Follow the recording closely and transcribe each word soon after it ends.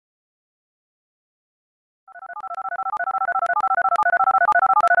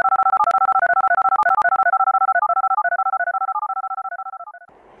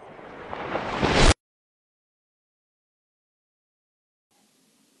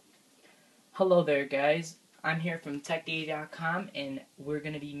Hello there guys, I'm here from TechData.com and we're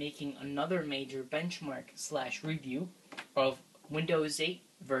going to be making another major benchmark slash review of Windows 8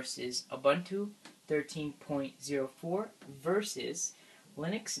 versus Ubuntu 13.04 versus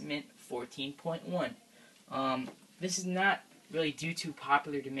Linux Mint 14.1. This is not really due to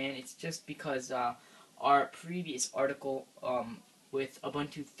popular demand, it's just because our previous article with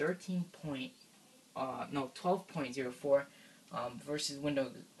Ubuntu 12.04 versus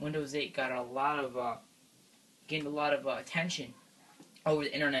Windows 8 got a lot of gained a lot of attention over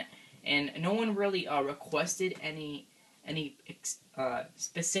the internet, and no one really requested any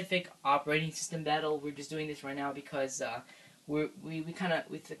specific operating system battle. We're just doing this right now because we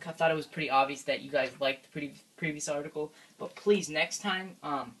thought it was pretty obvious that you guys liked the previous article. But please, next time,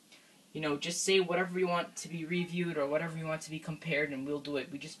 just say whatever you want to be reviewed or whatever you want to be compared, and we'll do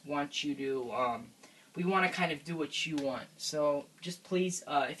it. We just want you to we want to kind of do what you want. So just please,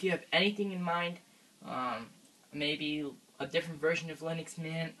 if you have anything in mind, maybe a different version of Linux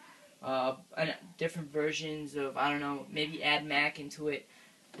Mint, different versions of, I don't know, maybe add Mac into it.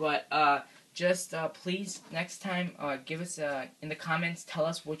 But just please, next time, give us, in the comments, tell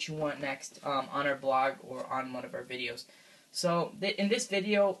us what you want next on our blog or on one of our videos. So in this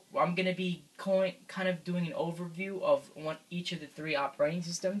video, I'm going to be kind of doing an overview of each of the three operating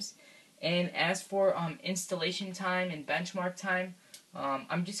systems. And as for installation time and benchmark time,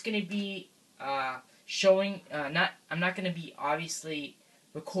 I'm just going to be showing, I'm not going to be obviously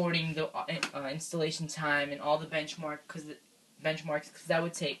recording the installation time and all the benchmarks, because that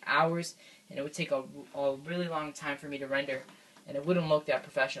would take hours, and it would take a really long time for me to render, and it wouldn't look that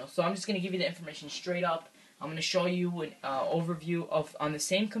professional. So I'm just going to give you the information straight up. I'm going to show you an overview of, on the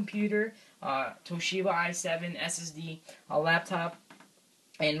same computer, Toshiba i7 SSD, a laptop.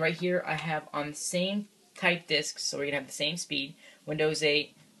 And right here I have on the same type disks, so we're going to have the same speed, Windows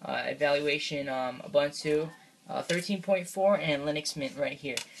 8, evaluation, Ubuntu 13.4, and Linux Mint right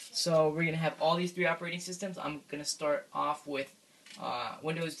here. So we're going to have all these three operating systems. I'm going to start off with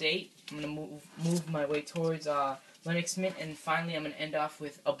Windows 8. I'm going to move my way towards Linux Mint, and finally I'm going to end off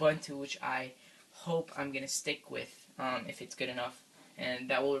with Ubuntu, which I hope I'm going to stick with if it's good enough. And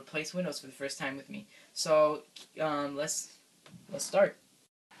that will replace Windows for the first time with me. So let's start.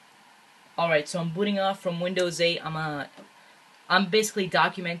 Alright, so I'm booting off from Windows 8. I'm basically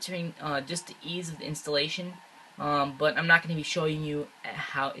documenting just the ease of the installation, but I'm not going to be showing you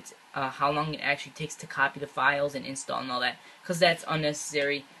how long it actually takes to copy the files and install and all that, because that's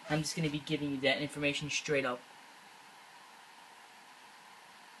unnecessary. I'm just going to be giving you that information straight up.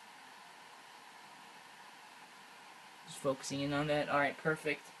 Just focusing in on that. Alright,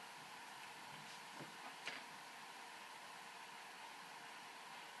 perfect.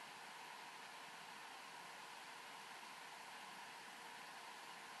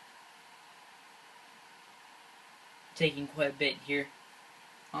 Taking quite a bit here.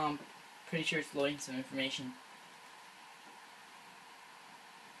 Pretty sure it's loading some information.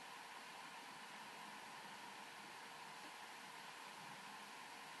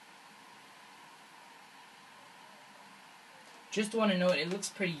 Just want to note, it looks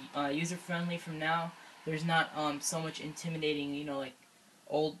pretty user-friendly from now. There's not so much intimidating, like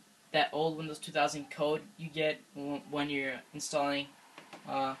that old Windows 2000 code you get when you're installing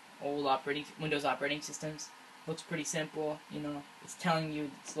old Windows operating systems. Looks pretty simple, it's telling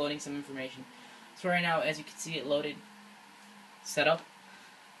you it's loading some information. So right now, as you can see, it loaded setup,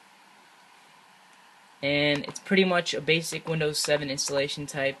 and it's pretty much a basic Windows 7 installation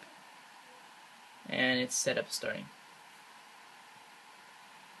type, and it's setup starting.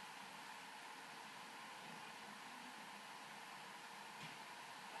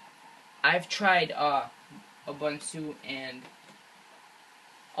 I've tried Ubuntu and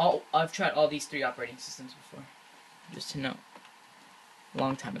I've tried all these three operating systems before, just to know, a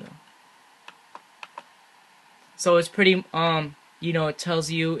long time ago. So it's pretty, it tells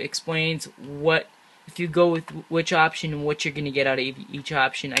you, explains what, if you go with which option and what you're going to get out of each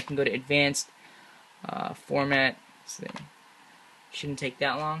option. I can go to advanced, format, so shouldn't take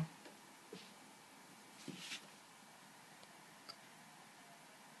that long.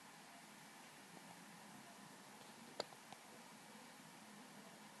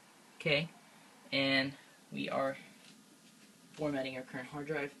 Okay, and we are formatting our current hard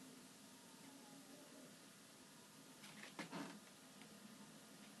drive.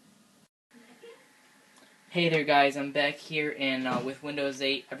 Hey there guys, I'm back here and with Windows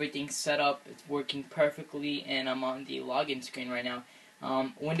 8 everything's set up, it's working perfectly, and I'm on the login screen right now.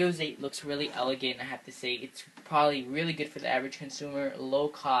 Windows 8 looks really elegant, I have to say. It's probably really good for the average consumer, low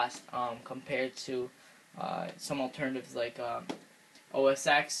cost compared to some alternatives like OS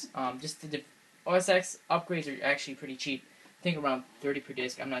X. OS X upgrades are actually pretty cheap. I think around 30 per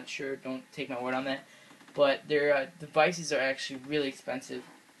disc, I'm not sure, don't take my word on that. But their devices are actually really expensive.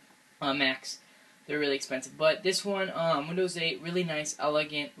 Macs. They're really expensive. But this one, Windows 8, really nice,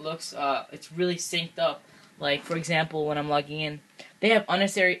 elegant, looks, it's really synced up. Like, for example, when I'm logging in, they have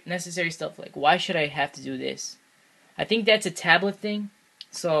necessary stuff like, why should I have to do this? I think that's a tablet thing,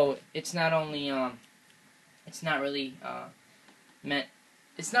 so it's not only, it's not really,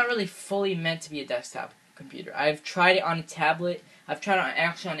 it's not really fully meant to be a desktop computer. I've tried it on a tablet, I've tried it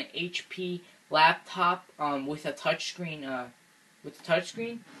actually on an HP laptop, with a touchscreen,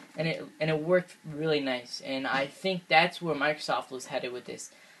 and it worked really nice, and I think that's where Microsoft was headed with this.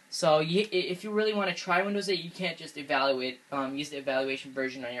 So if you really want to try Windows 8, you can't just use the evaluation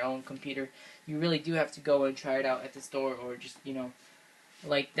version on your own computer. You really do have to go and try it out at the store, or just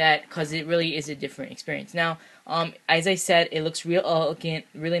like that, because it really is a different experience. Now, as I said, it looks real elegant,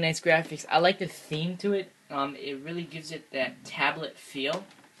 really nice graphics. I like the theme to it. It really gives it that tablet feel,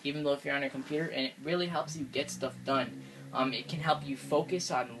 even though if you're on a computer, and it really helps you get stuff done. It can help you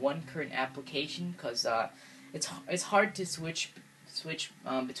focus on one current application, because it's hard to switch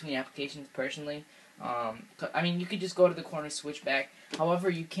between applications personally. I mean, you could just go to the corner, switch back. However,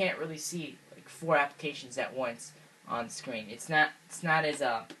 you can't really see like 4 applications at once on the screen. It's not as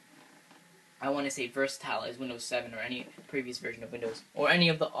I want to say versatile as Windows 7 or any previous version of Windows, or any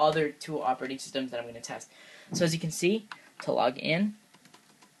of the other 2 operating systems that I'm going to test. So as you can see, to log in,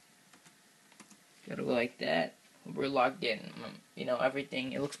 gotta go like that. We're logged in.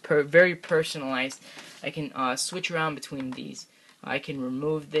 Everything. It looks very personalized. I can switch around between these. I can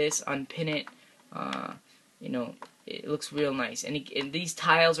remove this, unpin it. It looks real nice. And these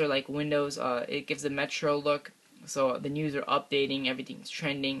tiles are like windows. It gives a metro look. So the news are updating. Everything's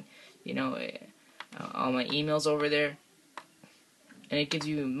trending. All my emails over there. And it gives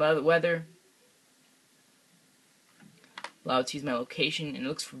you weather. Allow to use my location, and it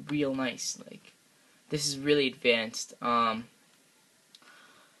looks real nice. Like, this is really advanced. I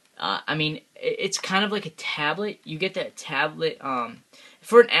mean, it's kind of like a tablet. You get that tablet.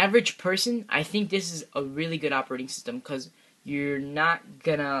 For an average person, I think this is a really good operating system, because you're not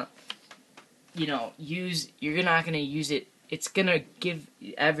gonna, you're not gonna use it. It's gonna give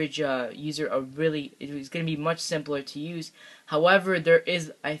the average user it's gonna be much simpler to use. However, there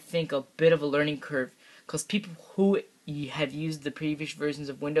is, I think, a bit of a learning curve, because people who have used the previous versions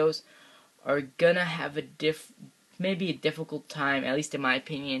of Windows are gonna have maybe a difficult time, at least in my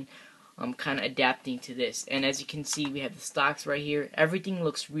opinion, kind of adapting to this. And as you can see, we have the stocks right here. Everything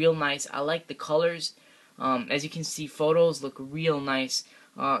looks real nice. I like the colors. As you can see, photos look real nice.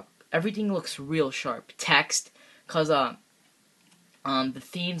 Everything looks real sharp. Text, because the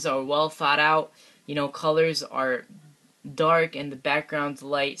themes are well thought out. Colors are dark and the background's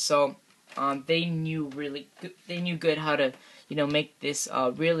light. So they knew good how to make this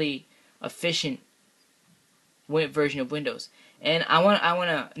really efficient version of Windows. And I want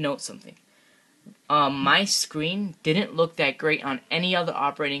to note something. My screen didn't look that great on any other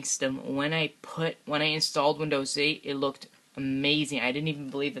operating system. When I installed Windows 8, it looked amazing. I didn't even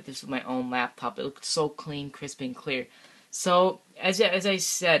believe that this was my own laptop. It looked so clean, crisp, and clear. So as I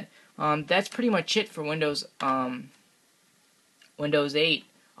said, that's pretty much it for Windows 8.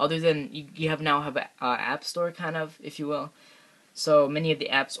 Other than you now have an app store, kind of, if you will. So many of the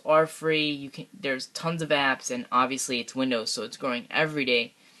apps are free. There's tons of apps, and obviously it's Windows, so it's growing every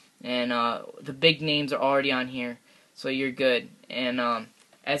day. And the big names are already on here, so you're good. And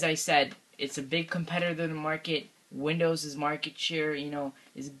as I said, it's a big competitor in the market. Windows' market share, Windows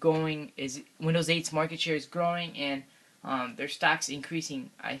 8's market share is growing, and their stock's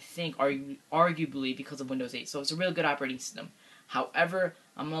increasing, I think, arguably because of Windows 8. So it's a real good operating system. However,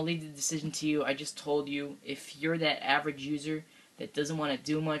 I'm going to leave the decision to you. I just told you, if you're that average user that doesn't want to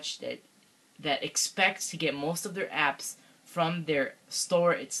do much, that expects to get most of their apps from their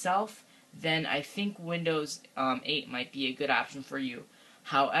store itself, then I think Windows 8 might be a good option for you.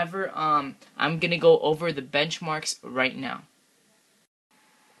 However, I'm going to go over the benchmarks right now.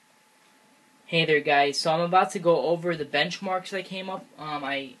 Hey there guys, so I'm about to go over the benchmarks that came up.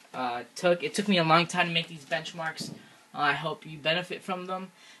 It took me a long time to make these benchmarks. I hope you benefit from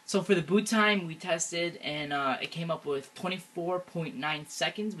them. So for the boot time, we tested, and it came up with 24.9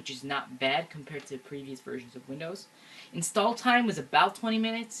 seconds, which is not bad compared to previous versions of Windows. Install time was about 20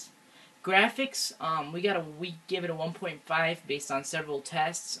 minutes. graphics, we give it a 1.5 based on several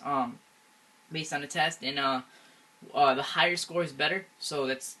tests. Based on a test, and the higher score is better. So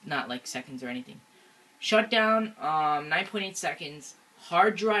that's not like seconds or anything. Shutdown, 9.8 seconds.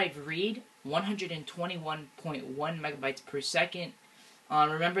 Hard drive read, 121.1 megabytes per second.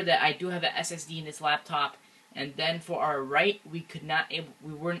 Remember that I do have an SSD in this laptop, and then for our write, we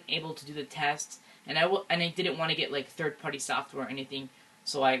weren't able to do the tests, and I didn't want to get like third-party software or anything,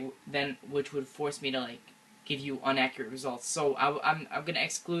 so which would force me to like give you inaccurate results. So I'm gonna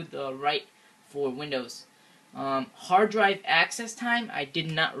exclude the write for Windows. Hard drive access time, I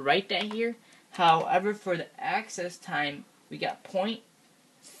did not write that here. However, for the access time, we got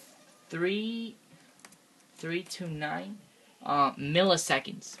 0.3329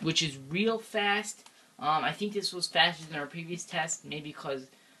 milliseconds, which is real fast. I think this was faster than our previous test, maybe because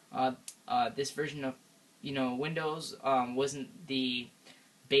this version of Windows wasn't the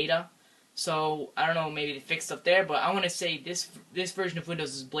beta. So I don't know, maybe they fixed stuff there, but I want to say this version of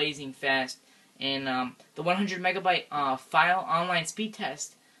Windows is blazing fast. And the 100 megabyte file online speed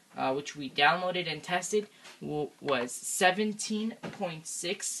test, which we downloaded and tested, was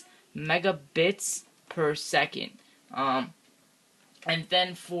 17.6 megabits per second. And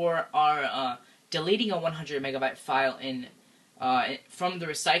then for our deleting a 100 megabyte file from the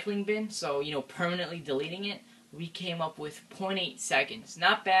recycling bin, so permanently deleting it, we came up with 0.8 seconds.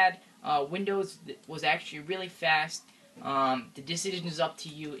 Not bad. Windows was actually really fast. The decision is up to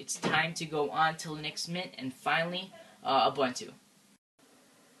you. It's time to go on to Linux Mint and finally Ubuntu.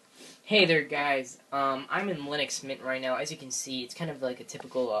 Hey there, guys. I'm in Linux Mint right now. As you can see, it's kind of like a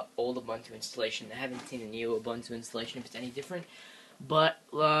typical old Ubuntu installation. I haven't seen a new Ubuntu installation if it's any different. But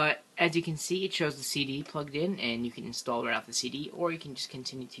as you can see, it shows the CD plugged in, and you can install right off the CD, or you can just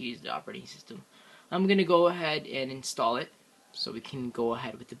continue to use the operating system. I'm going to go ahead and install it, so we can go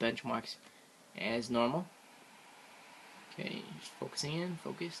ahead with the benchmarks as normal. Okay, just focusing in,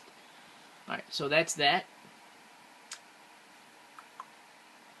 focused. Alright, so that's that.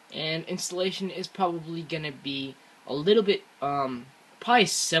 And installation is probably going to be a little bit, probably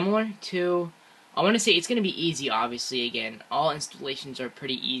similar to, I want to say it's going to be easy, obviously. Again, all installations are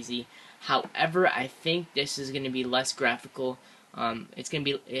pretty easy. However, I think this is going to be less graphical.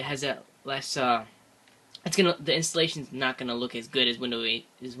 It has a less, the installation's not going to look as good as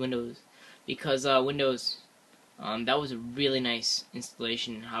Windows, because Windows, that was a really nice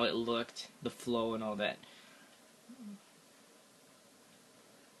installation, how it looked, the flow and all that.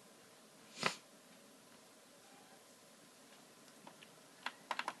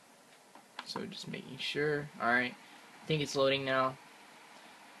 So just making sure. Alright, I think it's loading now.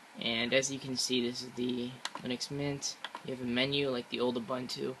 And as you can see, this is the Linux Mint. You have a menu like the old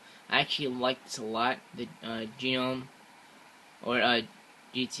Ubuntu. I actually like this a lot. The Genome, or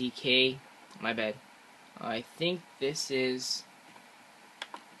GTK, my bad. I think this is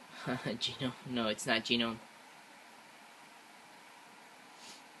Genome. No, it's not Genome.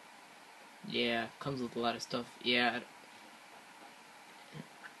 Yeah, comes with a lot of stuff. Yeah.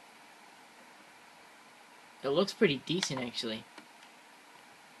 It looks pretty decent, actually.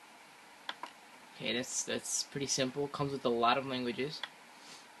 Okay, that's pretty simple. Comes with a lot of languages.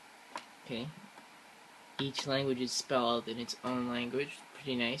 Okay. Each language is spelled in its own language.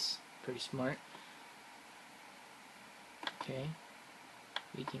 Pretty nice. Pretty smart. Okay.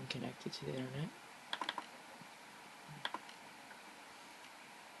 We can connect it to the internet.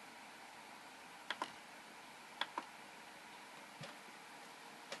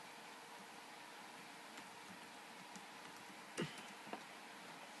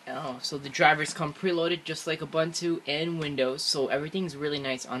 Oh, so the drivers come preloaded just like Ubuntu and Windows, so everything's really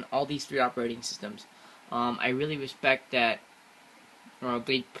nice on all these three operating systems. I really respect that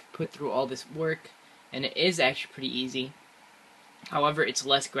they put through all this work, and it is actually pretty easy. However, it's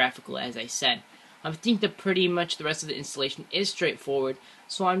less graphical, as I said. I think that pretty much the rest of the installation is straightforward,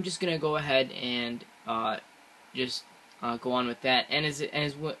 so I'm just going to go ahead and just go on with that. And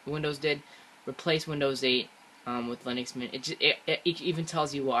as Windows did, replace Windows 8 with Linux Mint. It even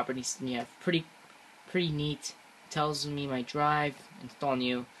tells you what operating system you have. Pretty neat. Tells me my drive, install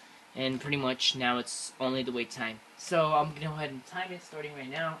new, and pretty much now it's only the wait time. So I'm gonna go ahead and time it, starting right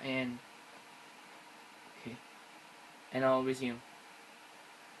now, and okay, and I'll resume.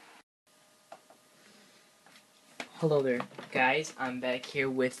 Hello there, guys. I'm back here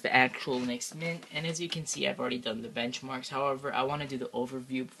with the actual Linux Mint, and as you can see, I've already done the benchmarks. However, I want to do the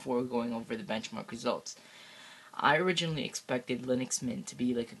overview before going over the benchmark results. I originally expected Linux Mint to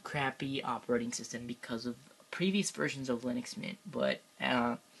be like a crappy operating system because of previous versions of Linux Mint, but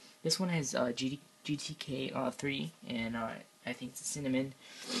this one has GTK 3, and I think it's a Cinnamon.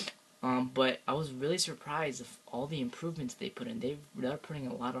 But I was really surprised of all the improvements they put in. They're putting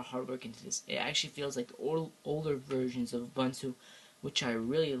a lot of hard work into this. It actually feels like older versions of Ubuntu, which I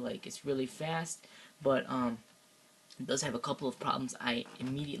really like. It's really fast, but it does have a couple of problems I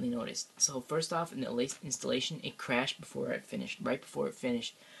immediately noticed. So first off, in the installation, it crashed before it finished. Right before it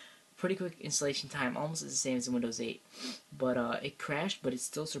finished, pretty quick installation time, almost the same as in Windows 8. But it crashed, but it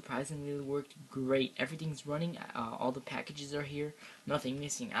still surprisingly worked great. Everything's running. All the packages are here. Nothing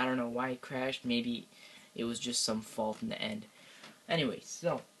missing. I don't know why it crashed. Maybe it was just some fault in the end. Anyway,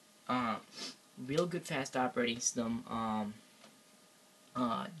 so real good fast operating system.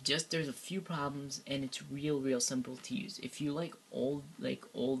 Just there's a few problems, and it's real simple to use. If you like old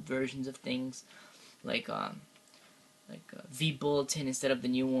versions of things, like V-Bulletin instead of the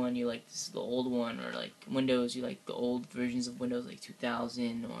new one, you like the old one, or like Windows, you like the old versions of Windows, like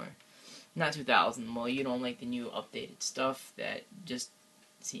 2000 or not 2000. Well, you don't like the new updated stuff that just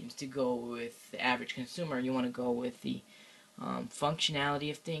seems to go with the average consumer. You want to go with the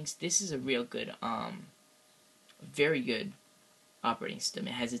functionality of things. This is a real good, very good operating system.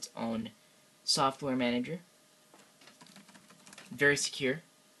 It has its own software manager, very secure,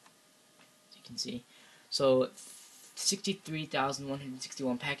 as you can see. So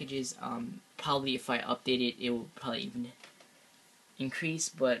 63,161 packages. Probably if I update it, it will probably even increase,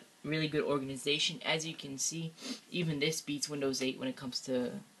 but really good organization. As you can see, even this beats Windows 8 when it comes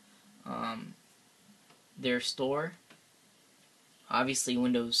to their store. Obviously,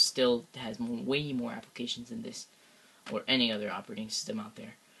 Windows still has way more applications than this, or any other operating system out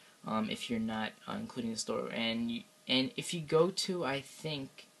there, if you're not including the store. And if you go to, I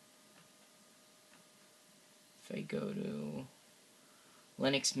think, if I go to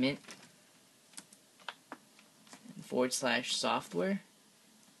Linux Mint /software,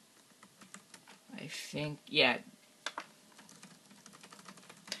 I think, yeah,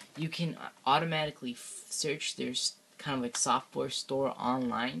 you can automatically search their kind of like software store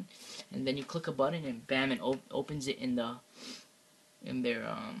online, and then you click a button and bam, it opens it in their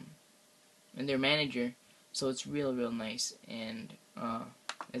manager. So it's real nice. And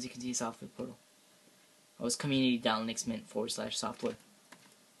as you can see, software portal. I was community.linuxmint /software.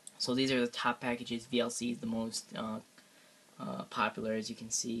 So these are the top packages. VLC is the most popular, as you can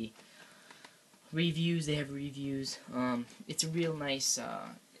see. Reviews, they have reviews. It's a real nice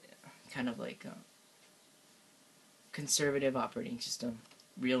kind of like conservative operating system.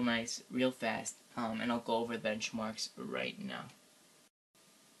 Real nice, real fast. And I'll go over the benchmarks right now.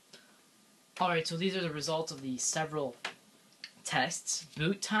 Alright, so these are the results of the several tests.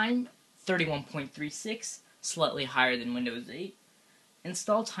 Boot time, 31.36, slightly higher than Windows 8.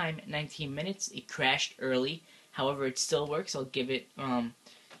 Install time, 19 minutes. It crashed early. However, it still works. I'll give it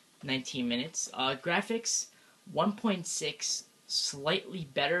 19 minutes. Graphics, 1.6, slightly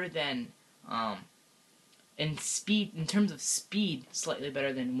better than, in terms of speed, slightly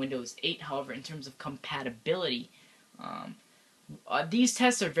better than Windows 8. However, in terms of compatibility, these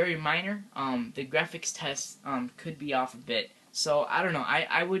tests are very minor. The graphics test could be off a bit. So, I don't know.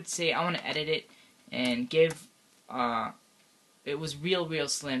 I would say I want to edit it and give, it was real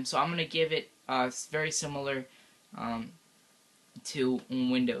slim. So, I'm going to give it very similar to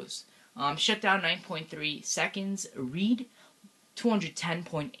Windows. Shutdown 9.3 seconds. Read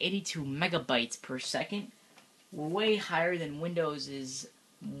 210.82 megabytes per second. Way higher than Windows is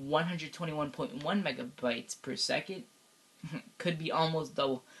 121.1 megabytes per second. Could be almost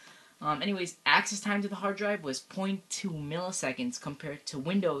double. Anyways, access time to the hard drive was 0.2 milliseconds compared to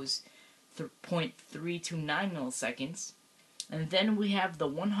Windows 0.329 milliseconds. And then we have the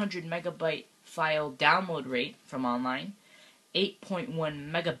 100 megabyte file download rate from online, 8.1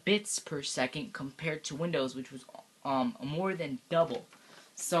 megabits per second compared to Windows, which was more than double.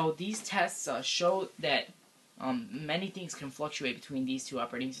 So these tests show that many things can fluctuate between these two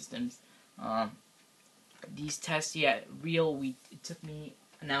operating systems. These tests, yeah, it took me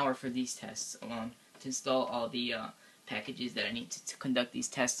an hour for these tests to install all the packages that I need to conduct these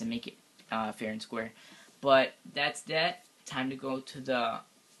tests and make it fair and square. But that's that. Time to go to the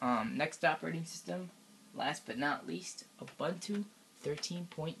next operating system. Last but not least, Ubuntu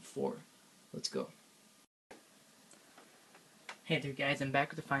 13.4. Let's go. Hey there guys, I'm back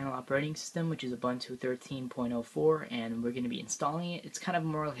with the final operating system, which is Ubuntu 13.04, and we're going to be installing it. It's kind of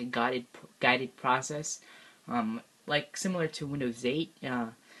more like a guided process, like similar to Windows 8.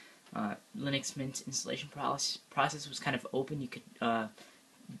 Linux Mint installation process was kind of open. You could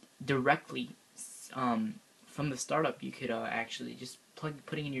directly, from the startup, you could actually just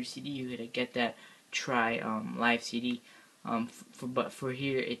putting in your CD, you could get that try live CD. But for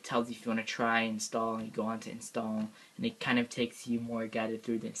here, it tells you if you want to try install, and you go on to install, and it kind of takes you more guided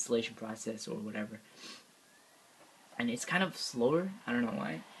through the installation process or whatever. And it's kind of slower. I don't know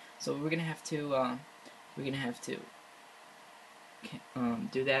why. So we're gonna have to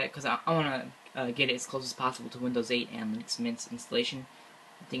do that because I want to get it as close as possible to Windows 8 and Linux Mint's installation.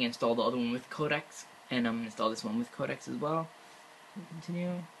 I think I installed the other one with codecs, and I'm gonna install this one with codecs as well. We'll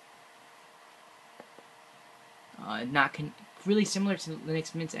continue. Really similar to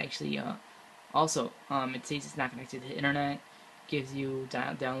Linux Mint actually. Also, it says it's not connected to the internet. Gives you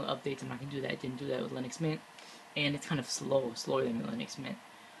download updates. I'm not gonna do that. Didn't do that with Linux Mint, and it's kind of slower than Linux Mint.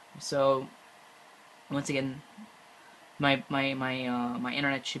 So once again, my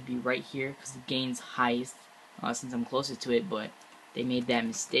internet should be right here because the gain's highest since I'm closest to it. But they made that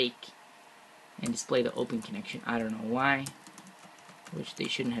mistake and display the open connection. I don't know why, which they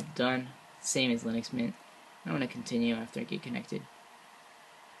shouldn't have done. Same as Linux Mint. I'm gonna continue after I get connected.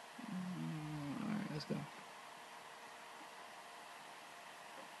 Alright, let's go.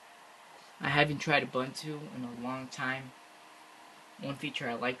 I haven't tried Ubuntu in a long time. One feature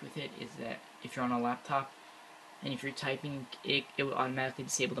I like with it is that if you're on a laptop and if you're typing, it will automatically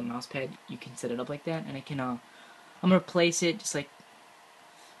disable the mouse pad. You can set it up like that, and I can I'm gonna replace it just like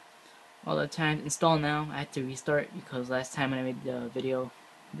all the time. Install now. I had to restart because last time when I made the video,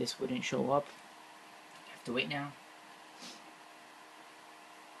 this wouldn't show up. I have to wait now.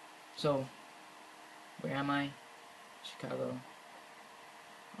 So, where am I? Chicago.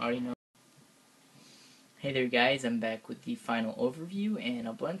 Already know. Hey there guys, I'm back with the final overview, and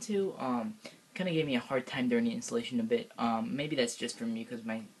Ubuntu kind of gave me a hard time during the installation a bit. Maybe that's just for me because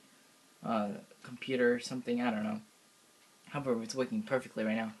my computer or something, I don't know. However, it's working perfectly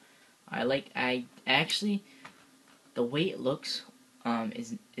right now. I actually, the way it looks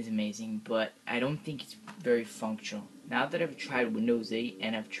is amazing, but I don't think it's very functional. Now that I've tried Windows 8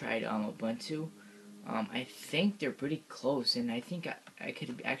 and I've tried Ubuntu, I think they're pretty close, and I think I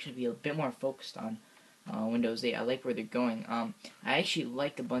could actually be a bit more focused on Windows 8. I like where they're going. I actually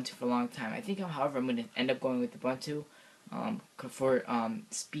liked Ubuntu for a long time. I think, however, I'm going to end up going with Ubuntu for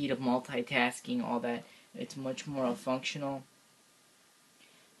speed of multitasking, all that. It's much more functional.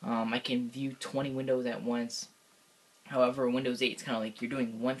 I can view 20 windows at once. However, Windows 8, it's kind of like you're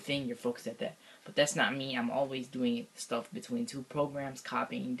doing one thing, you're focused at that. But that's not me. I'm always doing stuff between two programs,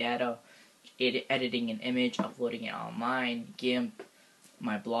 copying data, editing an image, uploading it online, GIMP,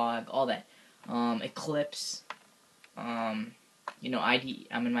 my blog, all that. Eclipse, you know, ID.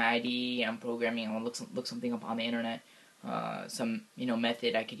 I'm in my IDE. I'm programming. I want to look something up on the internet. Some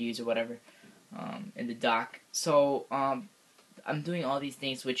method I could use or whatever. In the dock. So I'm doing all these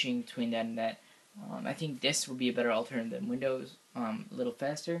things, switching between that and that. I think this would be a better alternative than Windows. A little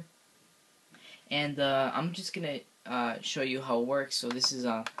faster. And I'm just gonna show you how it works. So this is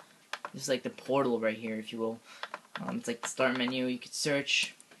like the portal right here, if you will. It's like the start menu. You could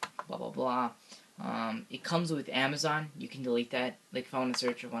search. Blah blah blah. It comes with Amazon. You can delete that. Like if I want to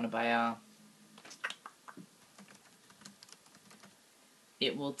search, I want to buy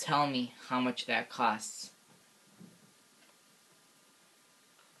it will tell me how much that costs.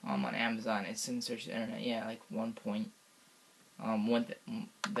 On Amazon, it's in search the internet. Yeah, like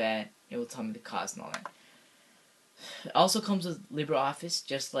that it will tell me the cost and all that. It also comes with LibreOffice,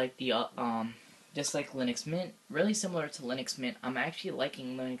 just like Linux Mint, really similar to Linux Mint. I'm actually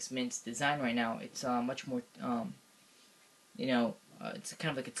liking Linux Mint's design right now. It's much more, it's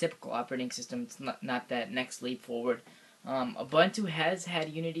kind of like a typical operating system. It's not that next leap forward. Ubuntu has had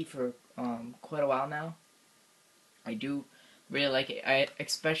Unity for quite a while now. I do really like it. I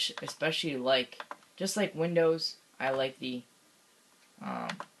especially like, just like Windows, I like the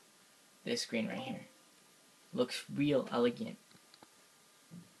this screen right here. Looks real elegant.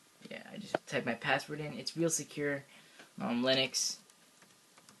 Yeah, I just type my password in. It's real secure, Linux,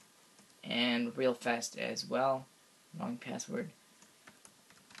 and real fast as well. Wrong password.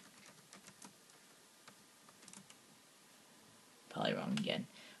 Probably wrong again.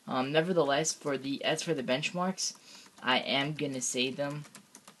 Nevertheless, as for the benchmarks, I am gonna say them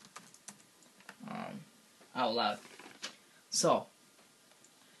out loud. So,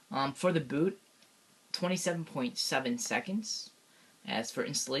 for the boot, 27.7 seconds. As for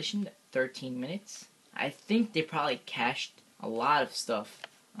installation, 13 minutes. I think they probably cached a lot of stuff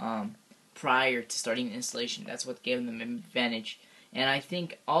prior to starting the installation. That's what gave them an advantage. And I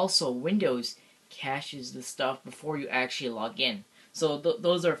think also Windows caches the stuff before you actually log in. So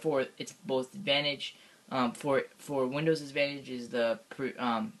those are it's both advantage. For Windows, advantage is for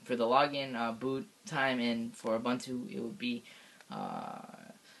the login boot time, and for Ubuntu it would be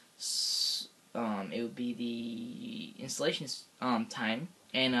it would be the installation time,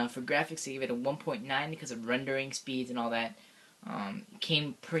 and for graphics I give it a 1.9 because of rendering speeds and all that.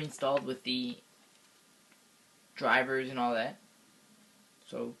 Came pre-installed with the drivers and all that,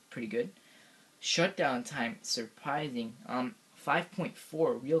 so pretty good. Shutdown time, surprising,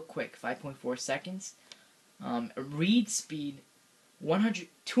 5.4, real quick, 5.4 seconds. Read speed,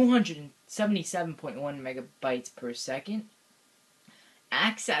 277.1 megabytes per second.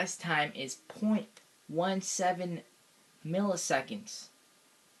 Access time is 0.17 milliseconds.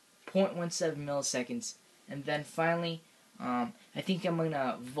 0.17 milliseconds. And then finally, I think I'm going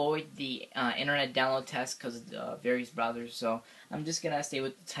to avoid the internet download test because of various browsers. So I'm just going to stay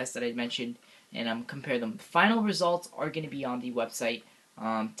with the test that I mentioned and compare them. The final results are going to be on the website,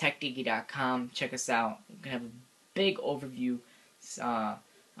 techdiggity.com. Check us out. We're going to have a big overview. I'm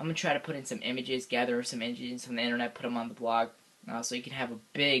going to try to put in some images, gather some images from the internet, put them on the blog, so you can have a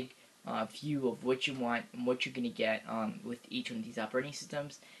big view of what you want and what you're going to get with each one of these operating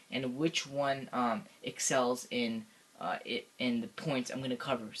systems, and which one excels in the points I'm going to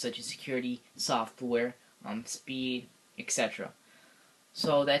cover, such as security, software, speed, etc.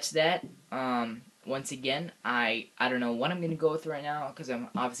 So that's that. Once again, I don't know what I'm going to go with right now because I'm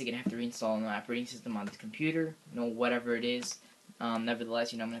obviously going to have to reinstall an operating system on this computer, whatever it is.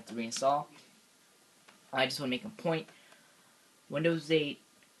 Nevertheless, I'm going to have to reinstall. I just want to make a point. Windows 8,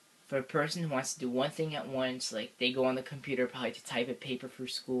 for a person who wants to do one thing at once, like they go on the computer probably to type a paper for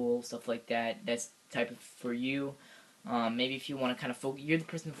school, stuff like that, that's the type of for you. Maybe if you want to kind of focus, you're the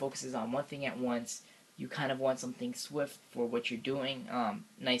person who focuses on one thing at once, you kind of want something swift for what you're doing,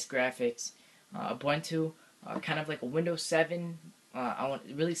 nice graphics. Ubuntu, kind of like a Windows 7, I want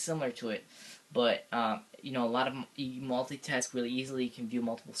really similar to it, but a lot of you multitask really easily, you can view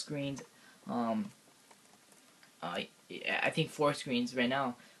multiple screens. I think 4 screens right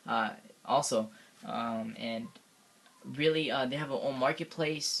now, also, and really they have a own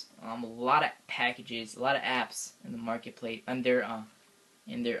marketplace, a lot of packages, a lot of apps in the marketplace, and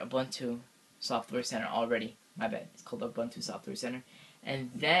in their Ubuntu Software Center already. My bad, it's called Ubuntu Software Center,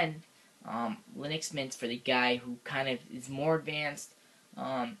 and then Linux Mint for the guy who kind of is more advanced,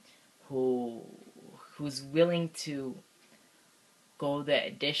 who's willing to go the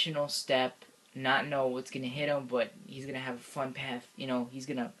additional step, not know what's gonna hit him, but he's gonna have a fun path.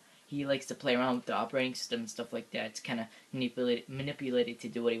 He likes to play around with the operating system and stuff like that. It's kind of manipulated to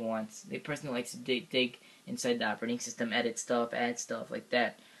do what he wants. The person who likes to dig inside the operating system, edit stuff, add stuff like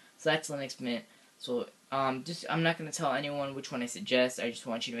that. So that's Linux Mint. So I'm not gonna tell anyone which one I suggest. I just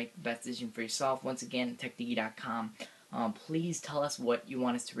want you to make the best decision for yourself. Once again, techdiggity.com. Please tell us what you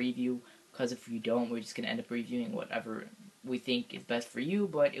want us to review, because if you don't, we're just gonna end up reviewing whatever we think is best for you,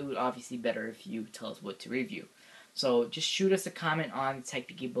 but it would obviously be better if you tell us what to review. So just shoot us a comment on the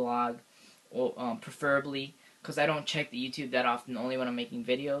TechDiggy blog, or preferably, because I don't check the YouTube that often, only when I'm making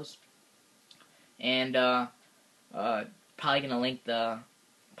videos. And probably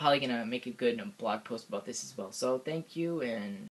gonna make a good blog post about this as well. So thank you, and